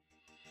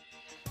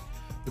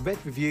The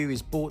Red Review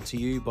is brought to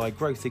you by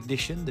Growth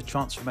Ignition, the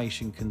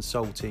transformation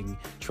consulting,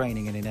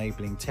 training and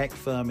enabling tech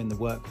firm in the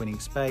work-winning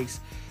space,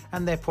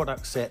 and their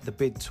product set, the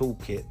Bid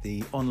Toolkit,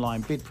 the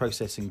online bid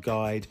processing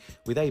guide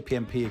with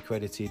APMP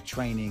accredited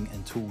training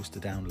and tools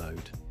to download.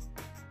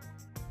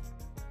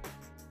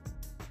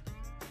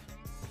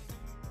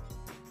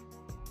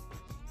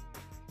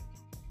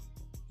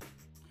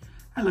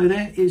 Hello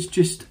there, it's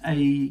just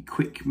a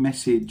quick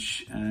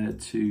message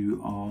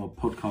to our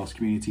podcast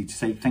community to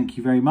say thank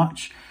you very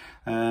much.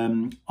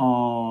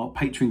 Our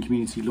Patreon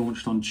community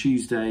launched on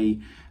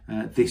Tuesday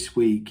this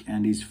week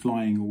and is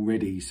flying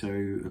already.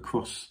 So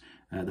across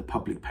the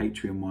public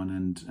Patreon one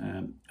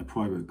and a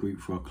private group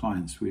for our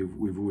clients,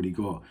 we've already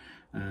got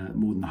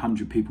more than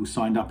 100 people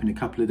signed up in a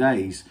couple of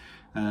days.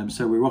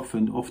 So we're off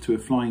to a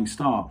flying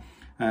start.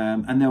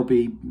 And there'll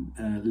be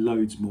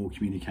loads more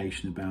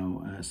communication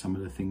about some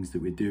of the things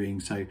that we're doing.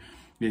 So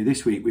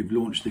this week we've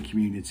launched the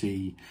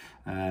community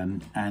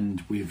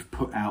and we've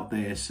put out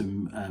there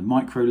some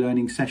micro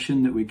learning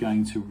session that we're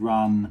going to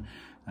run.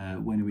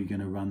 When are we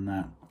going to run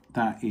that?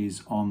 That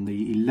is on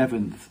the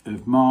 11th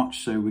of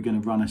March. So we're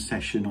going to run a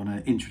session on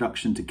an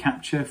introduction to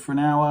Capture for an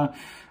hour.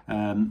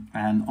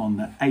 And on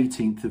the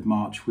 18th of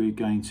March, we're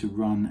going to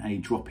run a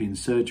drop-in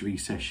surgery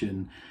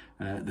session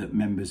that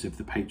members of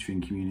the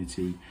Patreon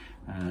community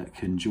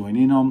can join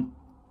in on.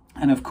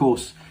 And of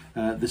course,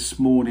 this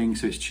morning,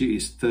 so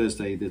it's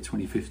Thursday the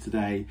 25th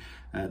today,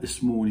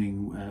 this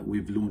morning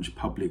we've launched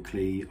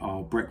publicly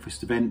our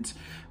breakfast event,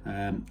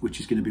 which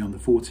is going to be on the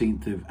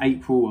 14th of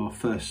April, our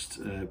first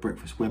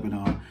breakfast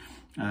webinar,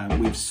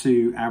 with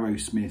Sue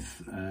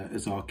Arrowsmith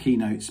as our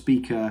keynote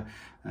speaker,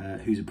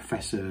 who's a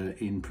professor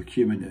in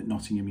procurement at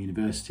Nottingham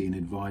University and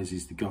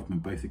advises the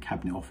government, both the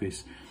Cabinet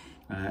Office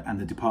and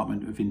the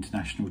Department of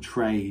International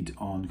Trade,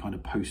 on kind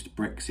of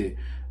post-Brexit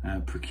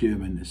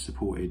procurement, has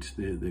supported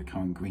the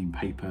current Green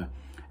Paper,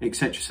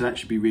 etc. So that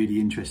should be really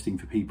interesting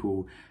for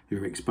people who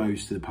are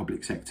exposed to the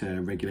public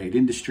sector regulated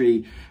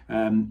industry.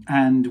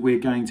 And we're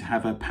going to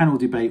have a panel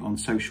debate on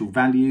social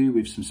value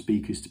with some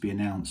speakers to be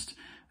announced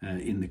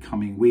in the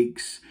coming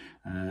weeks.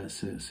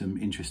 So some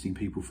interesting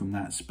people from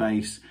that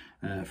space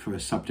for a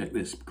subject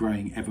that's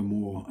growing ever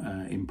more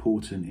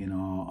important in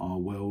our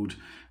world.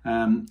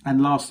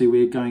 And lastly,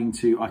 we're going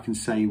to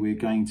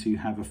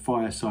have a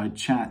fireside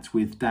chat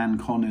with Dan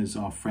Connors,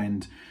 our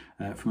friend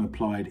from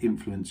Applied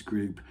Influence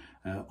Group,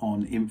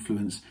 on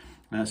influence.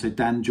 So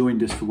Dan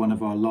joined us for one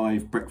of our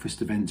live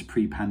breakfast events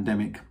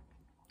pre-pandemic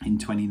in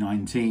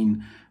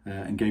 2019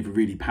 and gave a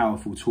really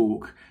powerful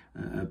talk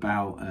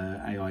about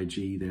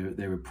AIG,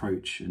 their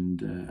approach,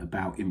 and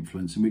about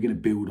influence. And we're going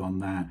to build on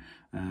that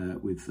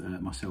with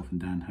myself and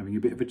Dan having a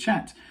bit of a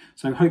chat.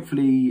 So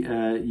hopefully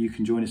you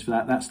can join us for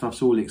that. That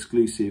stuff's all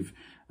exclusive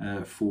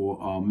for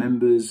our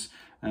members.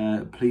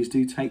 Please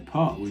do take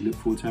part. We look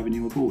forward to having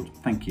you aboard.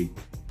 Thank you.